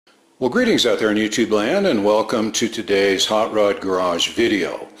Well, greetings out there in YouTube land, and welcome to today's Hot Rod Garage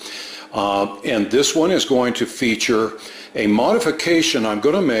video. And this one is going to feature a modification I'm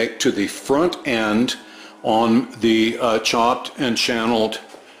going to make to the front end on the chopped and channeled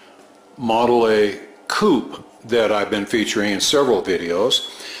Model A coupe that I've been featuring in several videos.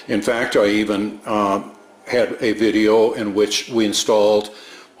 In fact, I even had a video in which we installed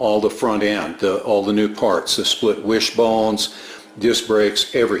all the front end, all the new parts, the split wishbones, disc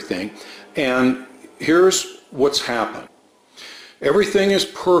brakes, everything. And here's what's happened. Everything is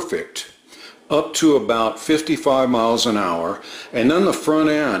perfect up to about 55 miles an hour, and then the front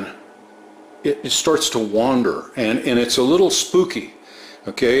end, it starts to wander, and it's a little spooky.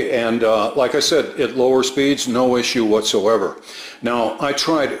 Okay, and like I said, at lower speeds, no issue whatsoever. Now, I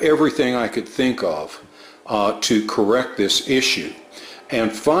tried everything I could think of to correct this issue. And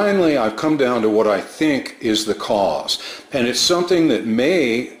finally, I've come down to what I think is the cause. And it's something that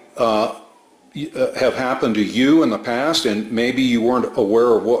may have happened to you in the past, and maybe you weren't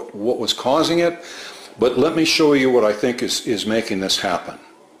aware of what was causing it. But let me show you what I think is making this happen.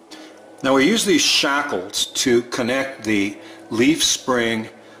 Now, we use these shackles to connect the leaf spring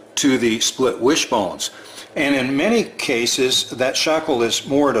to the split wishbones. And in many cases, that shackle is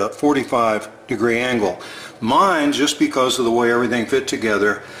more at a 45-degree angle. Mine, just because of the way everything fit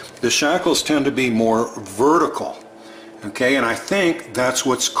together, the shackles tend to be more vertical. Okay, and I think that's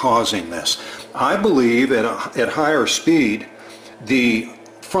what's causing this. I believe at higher speed, the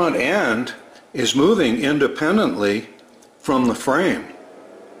front end is moving independently from the frame.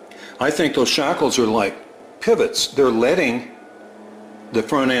 I think those shackles are like pivots. They're letting the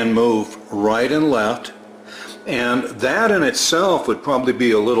front end move right and left, and that in itself would probably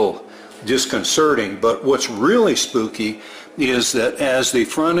be a little disconcerting. But what's really spooky is that as the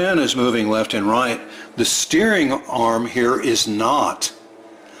front end is moving left and right, the steering arm here is not.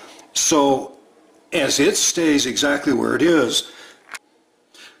 So as it stays exactly where it is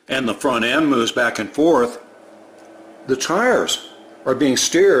and the front end moves back and forth, the tires are being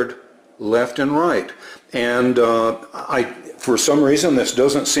steered left and right. And for some reason, this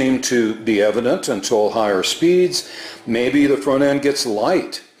doesn't seem to be evident until higher speeds. Maybe the front end gets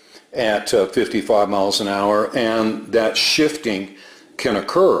light at 55 miles an hour, and that shifting can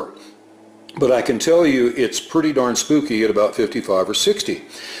occur. But I can tell you it's pretty darn spooky at about 55 or 60.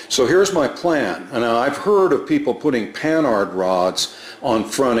 So here's my plan. And I've heard of people putting Panhard rods on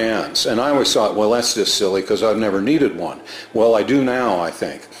front ends, and I always thought, well, that's just silly because I've never needed one. Well, I do now, I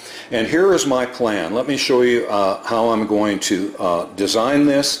think. And here is my plan. Let me show you how I'm going to design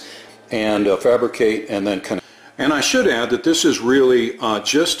this and fabricate and then connect. And I should add that this is really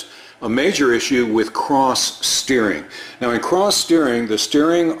just a major issue with cross steering. Now, in cross steering, the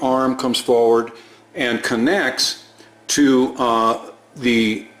steering arm comes forward and connects to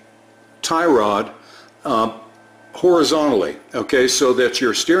the tie rod horizontally, okay, so that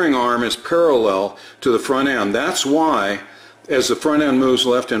your steering arm is parallel to the front end. That's why, as the front end moves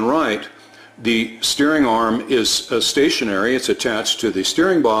left and right, the steering arm is stationary. It's attached to the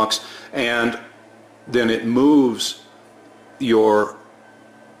steering box, and then it moves your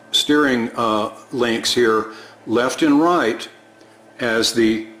steering links here left and right as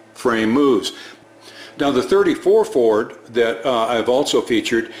the frame moves. Now, the 34 Ford that I've also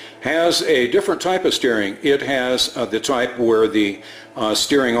featured has a different type of steering. It has the type where the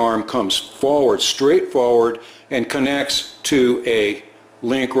steering arm comes forward, straight forward, and connects to a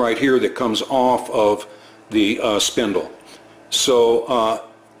link right here that comes off of the spindle. So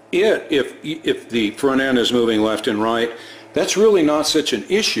if the front end is moving left and right, that's really not such an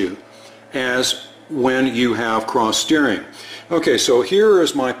issue as when you have cross steering. Okay, so here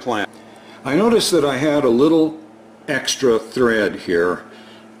is my plan. I noticed that I had a little extra thread here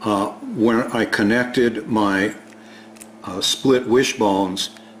when I connected my split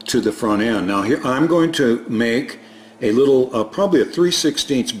wishbones to the front end. Now here I'm going to make a little, probably a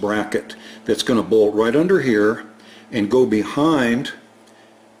 3/16 bracket that's going to bolt right under here and go behind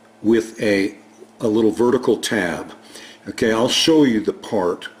with a little vertical tab. Okay, I'll show you the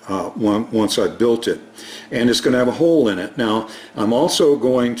part once I've built it. And it's going to have a hole in it. Now, I'm also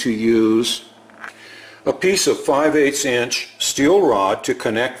going to use a piece of 5/8 inch steel rod to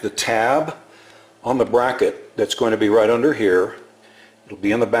connect the tab on the bracket that's going to be right under here. It'll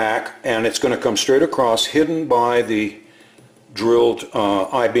be in the back, and it's going to come straight across, hidden by the drilled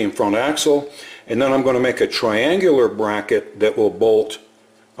I-beam front axle. And then I'm going to make a triangular bracket that will bolt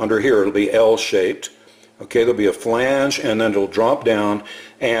under here. It'll be L-shaped. Okay, there'll be a flange, and then it'll drop down,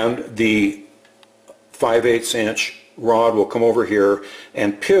 and the 5/8 inch rod will come over here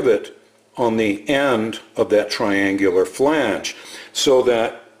and pivot on the end of that triangular flange, so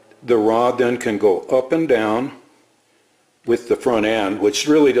that the rod then can go up and down with the front end, which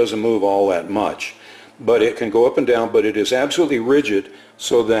really doesn't move all that much. But it can go up and down, but it is absolutely rigid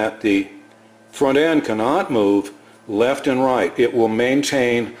so that the front end cannot move left and right. It will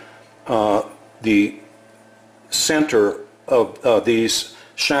maintain the center of these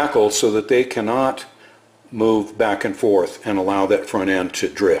shackles so that they cannot move back and forth and allow that front end to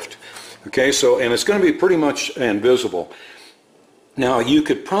drift. Okay, so, and it's going to be pretty much invisible. Now, you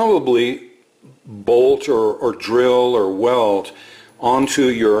could probably bolt or drill or weld onto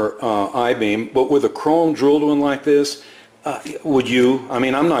your I-beam, but with a chrome drilled one like this, would you? I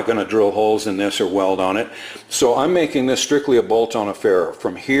mean, I'm not going to drill holes in this or weld on it, so I'm making this strictly a bolt-on affair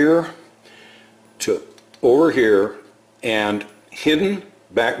from here to over here and hidden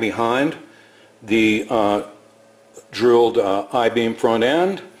back behind the drilled I-beam front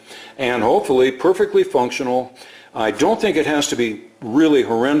end, and hopefully perfectly functional. I don't think it has to be really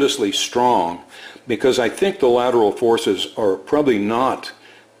horrendously strong, because I think the lateral forces are probably not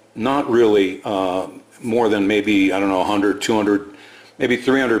really more than maybe, I don't know, 100, 200, maybe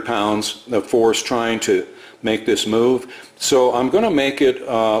 300 pounds of force trying to make this move. So I'm going to make it,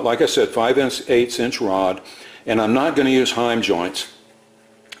 like I said, 5/8 inch rod, and I'm not going to use heim joints.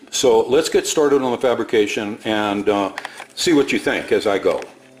 So let's get started on the fabrication and see what you think as I go.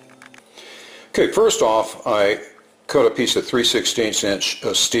 Okay, first off, I cut a piece of 3/16 inch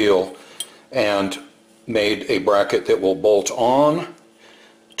steel and made a bracket that will bolt on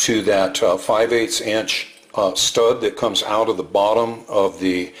to that 5/8 inch stud that comes out of the bottom of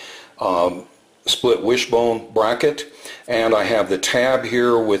the split wishbone bracket, and I have the tab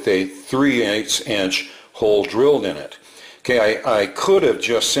here with a 3/8 inch hole drilled in it. Okay, I could have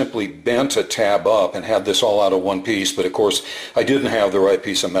just simply bent a tab up and had this all out of one piece, but of course I didn't have the right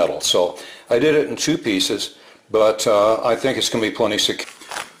piece of metal, so I did it in two pieces, but I think it's going to be plenty secure.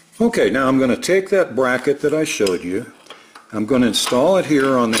 Okay, now I'm going to take that bracket that I showed you. I'm going to install it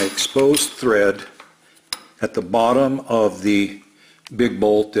here on the exposed thread at the bottom of the big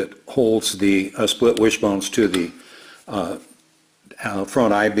bolt that holds the split wishbones to the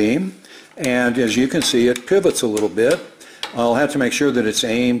front I-beam. And as you can see, it pivots a little bit. I'll have to make sure that it's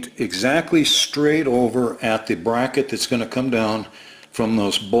aimed exactly straight over at the bracket that's going to come down from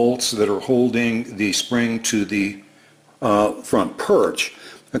those bolts that are holding the spring to the front perch.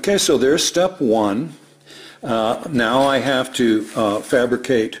 Okay, so there's step one. Now I have to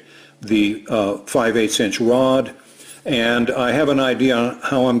fabricate the 5/8 inch rod, and I have an idea on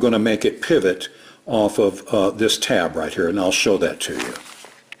how I'm going to make it pivot off of this tab right here, and I'll show that to you.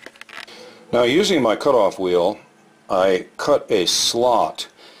 Now, using my cutoff wheel, I cut a slot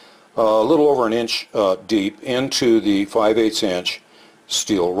a little over an inch deep into the 5/8 inch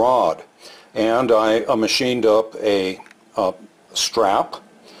steel rod, and I machined up a strap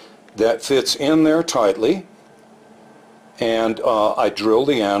that fits in there tightly, and I drill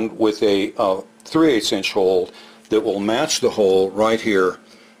the end with a 3/8 inch hole that will match the hole right here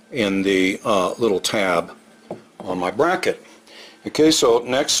in the little tab on my bracket. Okay, so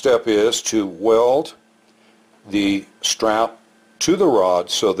next step is to weld the strap to the rod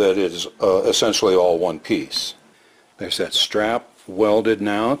so that it is essentially all one piece. There's that strap welded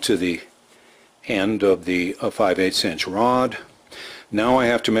now to the end of the 5/8 inch rod. Now I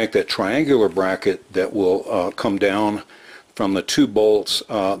have to make that triangular bracket that will come down from the two bolts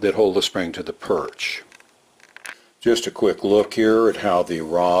that hold the spring to the perch. Just a quick look here at how the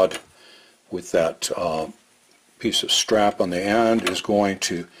rod with that piece of strap on the end is going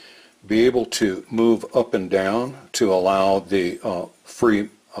to be able to move up and down to allow the free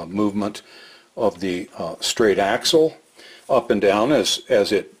movement of the straight axle up and down as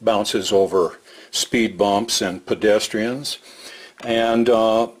it bounces over speed bumps and pedestrians. And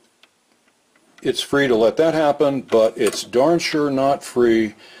it's free to let that happen, but it's darn sure not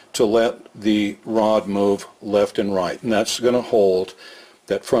free to let the rod move left and right. And that's going to hold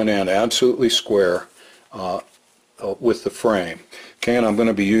that front end absolutely square with the frame. Okay, and I'm going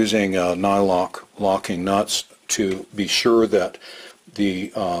to be using nylock locking nuts to be sure that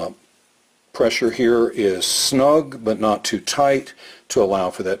the pressure here is snug but not too tight to allow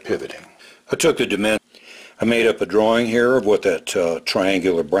for that pivoting. I took the dimension. I made up a drawing here of what that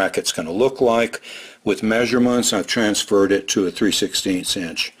triangular bracket's going to look like with measurements. I've transferred it to a 3/16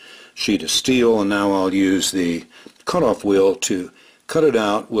 inch sheet of steel, and now I'll use the cutoff wheel to cut it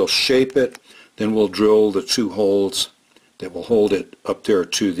out. We'll shape it, then we'll drill the two holes that will hold it up there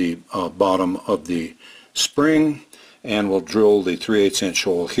to the bottom of the spring, and we'll drill the 3/8 inch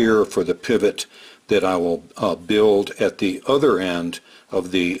hole here for the pivot that I will build at the other end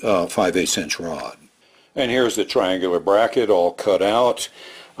of the 5/8 inch rod. And here's the triangular bracket all cut out.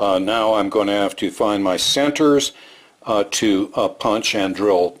 Now I'm going to have to find my centers to punch and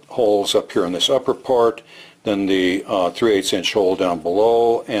drill holes up here in this upper part, then the 3/8 inch hole down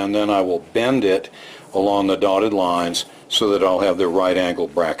below, and then I will bend it along the dotted lines so that I'll have the right angle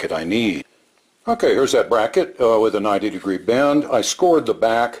bracket I need. Okay, here's that bracket with a 90-degree bend. I scored the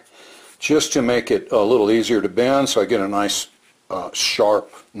back just to make it a little easier to bend, so I get a nice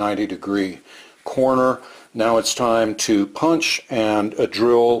sharp 90-degree corner. Now it's time to punch and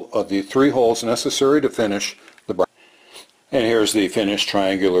drill the 3 holes necessary to finish the bracket. And here's the finished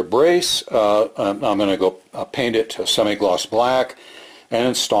triangular brace. I'm going to go paint it semi-gloss black and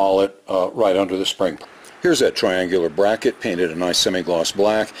install it right under the spring. Here's that triangular bracket painted a nice semi-gloss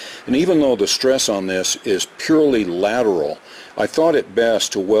black, and even though the stress on this is purely lateral, I thought it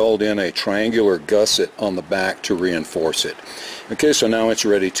best to weld in a triangular gusset on the back to reinforce it. Okay, so now it's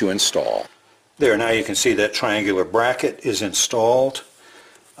ready to install. There, now you can see that triangular bracket is installed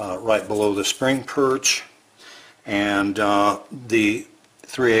right below the spring perch, and the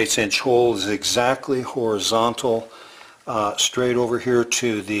 3/8 inch hole is exactly horizontal straight over here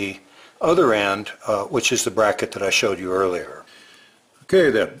to the other end, which is the bracket that I showed you earlier. Okay,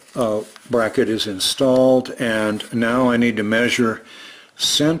 that bracket is installed, and now I need to measure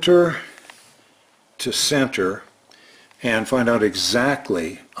center to center and find out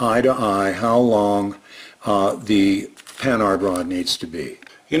exactly, eye to eye, how long the Panhard rod needs to be.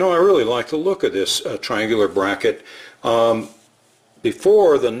 You know, I really like the look of this triangular bracket.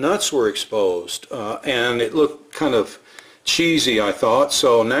 Before, the nuts were exposed, and it looked kind of cheesy, I thought,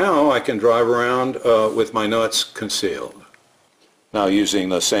 so now I can drive around with my nuts concealed. Now, using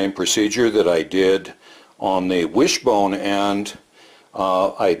the same procedure that I did on the wishbone end,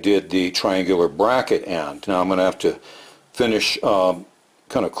 I did the triangular bracket end. Now I'm going to have to finish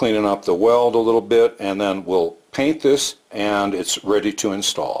kind of cleaning up the weld a little bit, and then we'll paint this and it's ready to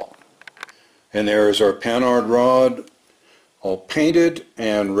install. And there is our Panhard rod all painted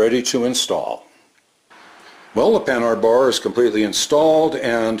and ready to install. Well, the Panhard bar is completely installed,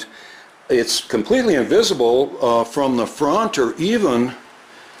 and it's completely invisible from the front, or even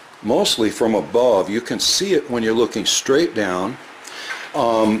mostly from above. You can see it when you're looking straight down.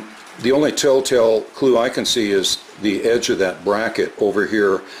 The only telltale clue I can see is the edge of that bracket over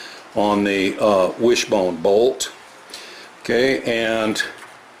here on the wishbone bolt. Okay, and you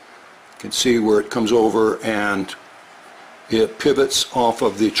can see where it comes over and it pivots off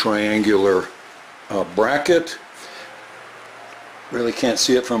of the triangular bracket. Really can't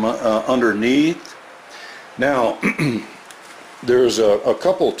see it from underneath. Now, there's a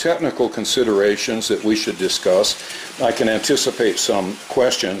couple technical considerations that we should discuss. I can anticipate some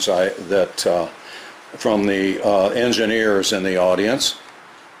questions from the engineers in the audience.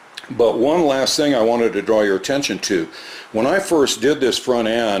 But one last thing I wanted to draw your attention to. When I first did this front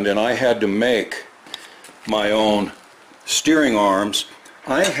end and I had to make my own steering arms,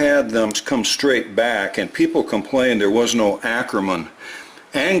 I had them come straight back, and people complained there was no Ackerman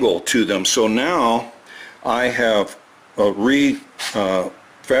angle to them. So now I have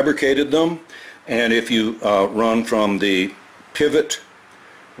fabricated them, and if you run from the pivot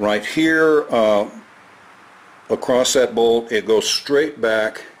right here across that bolt, it goes straight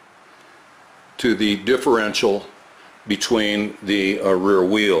back to the differential between the rear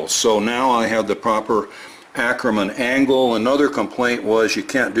wheels. So now I have the proper Ackerman angle. Another complaint was you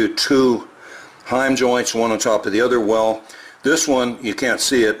can't do 2 heim joints, one on top of the other. Well, this one, you can't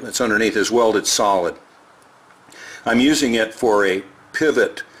see it, it's underneath, is welded solid. I'm using it for a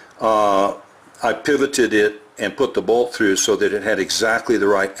pivot. I pivoted it and put the bolt through so that it had exactly the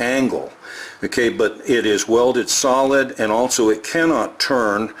right angle. Okay, but it is welded solid, and also it cannot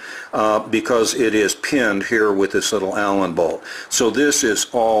turn because it is pinned here with this little Allen bolt. So this is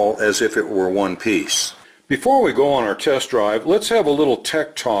all as if it were one piece. Before we go on our test drive, let's have a little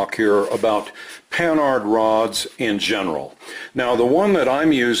tech talk here about Panhard rods in general. Now, the one that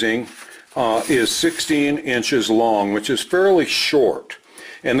I'm using is 16 inches long, which is fairly short.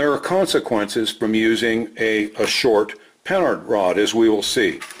 And there are consequences from using a short Panhard rod, as we will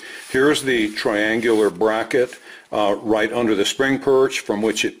see. Here's the triangular bracket right under the spring perch from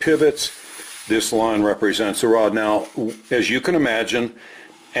which it pivots. This line represents the rod. Now, as you can imagine,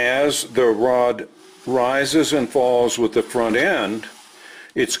 as the rod rises and falls with the front end,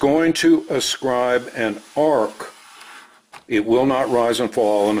 it's going to ascribe an arc. It will not rise and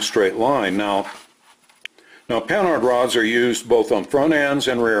fall in a straight line. Now Panhard rods are used both on front ends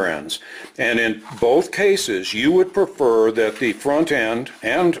and rear ends, and in both cases you would prefer that the front end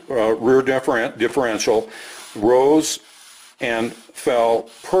and rear differential rose and fell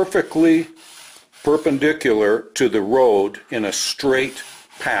perfectly perpendicular to the road in a straight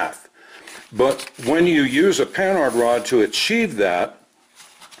path. But when you use a Panhard rod to achieve that,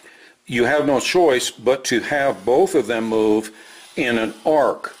 you have no choice but to have both of them move in an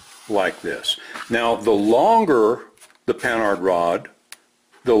arc like this. Now, the longer the Panhard rod,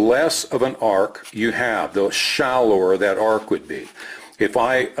 the less of an arc you have, the shallower that arc would be. If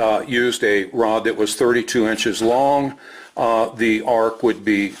I used a rod that was 32 inches long, the arc would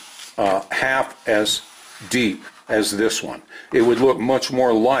be half as deep as this one. It would look much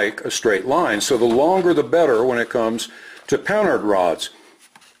more like a straight line. So the longer the better when it comes to Panhard rods.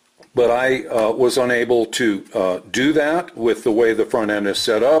 But I was unable to do that with the way the front end is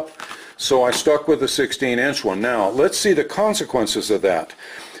set up, so I stuck with the 16-inch one. Now, let's see the consequences of that.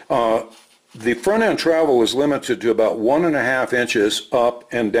 The front end travel is limited to about 1.5 inches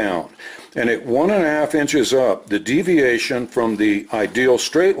up and down. And at 1.5 inches up, the deviation from the ideal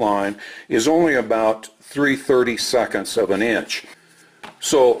straight line is only about 3/32 of an inch.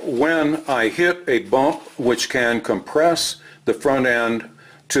 So when I hit a bump which can compress the front end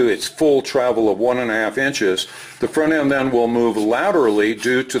to its full travel of 1.5 inches, the front end then will move laterally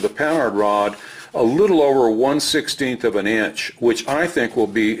due to the Panhard rod a little over 1/16 of an inch, which I think will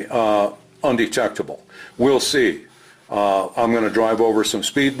be undetectable. We'll see. I'm going to drive over some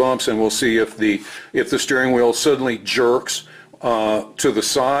speed bumps and we'll see if the steering wheel suddenly jerks to the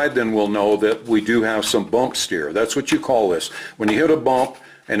side, then we'll know that we do have some bump steer. That's what you call this. When you hit a bump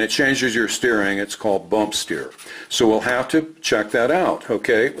and it changes your steering, it's called bump steer. So we'll have to check that out,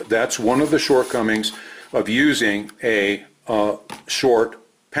 okay? That's one of the shortcomings of using a short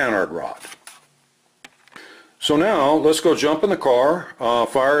Panhard rod. So now let's go jump in the car,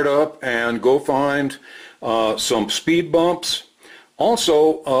 fire it up, and go find some speed bumps.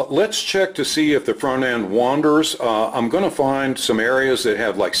 Also, let's check to see if the front end wanders. I'm going to find some areas that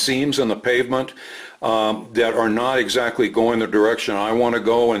have like seams in the pavement that are not exactly going the direction I want to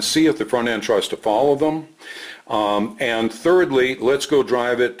go, and see if the front end tries to follow them. And thirdly, let's go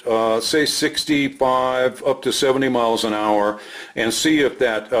drive it, say 65 up to 70 miles an hour, and see if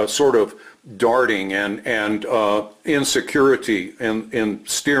that sort of darting and insecurity in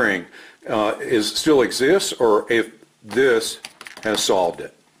steering still exists, or if this has solved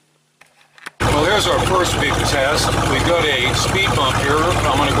it. Well, there's our first big test. We've got a speed bump here.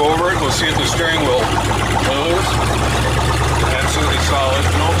 I'm going to go over it. We'll see if the steering wheel moves. Absolutely solid.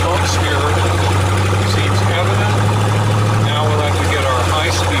 No bump steer. Seems evident. Now we'll have to get our high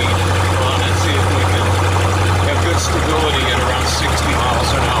speed on and see if we can have good stability at around 60 miles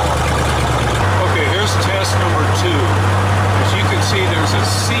an hour. Okay, here's test number 2. As you can see, there's a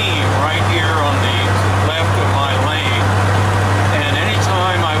seam right here on the left of my lane. And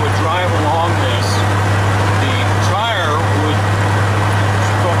anytime I would drive along this, the tire would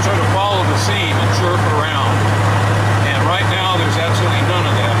try to follow the seam and jerk around. And right now there's absolutely none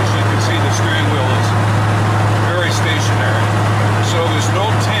of that. As you can see, the steering wheel is very stationary. So there's no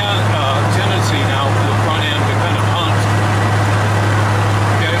tendency now for the front end to kind of hunt.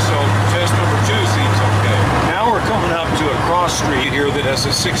 Okay, so test number 2 seems okay. Now we're coming up to a cross street here that has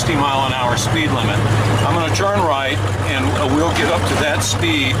a 60-mile-an-hour speed limit. I'm going to turn right, and we'll get up to that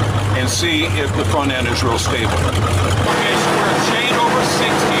speed and see if the front end is real stable. Okay, so we're chained over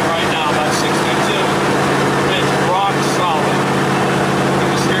 60 right now, about 62. It's rock solid in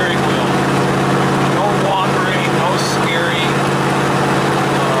the steering wheel. No wandering, no steering.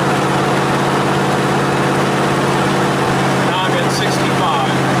 Now I'm at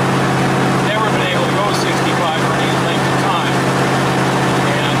 65. Never been able to go 65 for any length of time.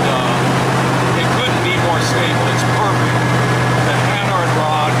 And it couldn't be more stable. It's perfect. The Panhard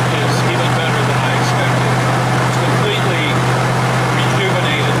rod is even better than I expected. It's completely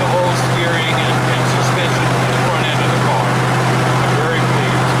rejuvenated the whole steering and suspension in the front end of the car. I'm very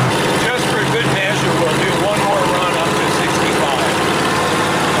pleased. Just for good measure, we'll do one more run up to 65.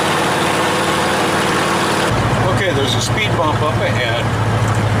 Okay, there's a speed bump up ahead.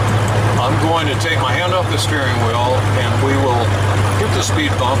 I'm going to take my hand off the steering wheel and we will hit the speed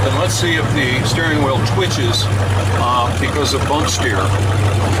bump, and let's see if the steering wheel twitches because of bump steer.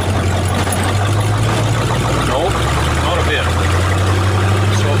 Nope, not a bit.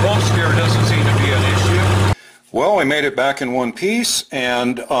 So bump steer doesn't seem to be an issue. Well, we made it back in one piece,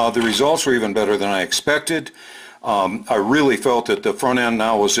 and the results were even better than I expected. I really felt that the front end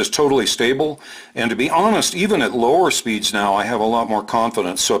now was just totally stable, and to be honest, even at lower speeds now I have a lot more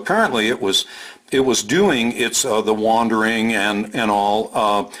confidence. So apparently it was doing its the wandering and all.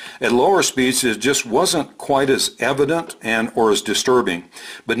 At lower speeds it just wasn't quite as evident or as disturbing.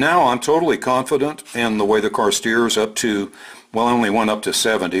 But now I'm totally confident in the way the car steers up to, well, I only went up to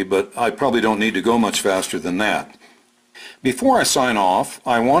 70, but I probably don't need to go much faster than that. Before I sign off,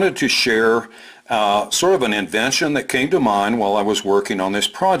 I wanted to share sort of an invention that came to mind while I was working on this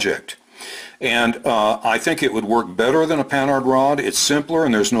project. And I think it would work better than a Panhard rod. It's simpler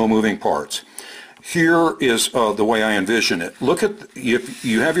and there's no moving parts. Here is the way I envision it. Look at, if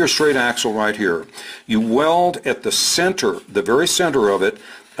you have your straight axle right here, you weld at the center, the very center of it,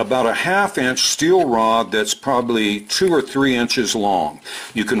 about a 1/2 inch steel rod that's probably 2 or 3 inches long.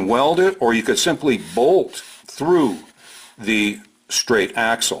 You can weld it, or you could simply bolt through the straight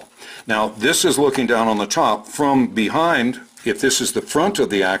axle. Now this is looking down on the top. From behind, if this is the front of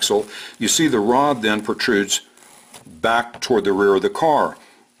the axle, you see the rod then protrudes back toward the rear of the car.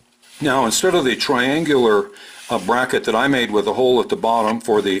 Now instead of the triangular bracket that I made with a hole at the bottom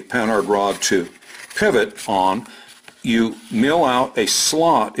for the Panhard rod to pivot on, you mill out a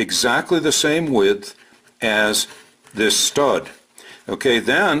slot exactly the same width as this stud. Okay,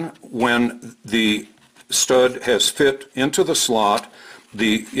 then when the stud has fit into the slot,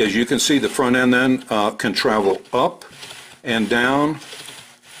 as you can see, the front end then can travel up and down,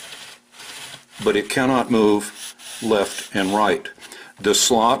 but it cannot move left and right. The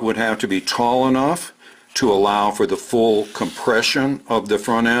slot would have to be tall enough to allow for the full compression of the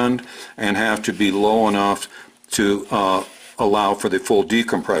front end and have to be low enough to allow for the full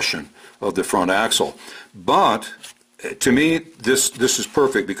decompression of the front axle. But to me, this is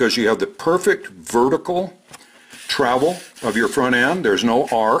perfect because you have the perfect vertical travel of your front end. There's no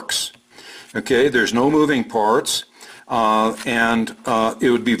arcs, okay, there's no moving parts, and it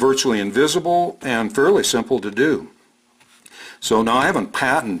would be virtually invisible and fairly simple to do. So now I haven't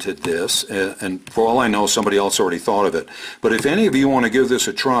patented this, and for all I know somebody else already thought of it. But if any of you want to give this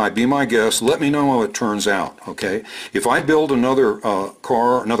a try, be my guest, let me know how it turns out, okay? If I build another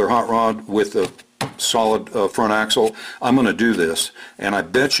car, another hot rod with a solid front axle, I'm going to do this, and I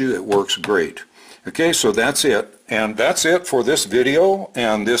bet you it works great. Okay, so that's it. And that's it for this video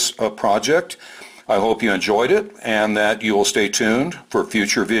and this project. I hope you enjoyed it and that you will stay tuned for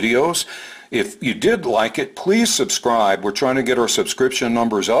future videos. If you did like it, please subscribe. We're trying to get our subscription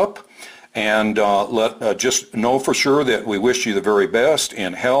numbers up, and just know for sure that we wish you the very best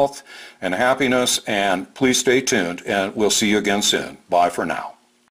in health and happiness, and please stay tuned, and we'll see you again soon. Bye for now.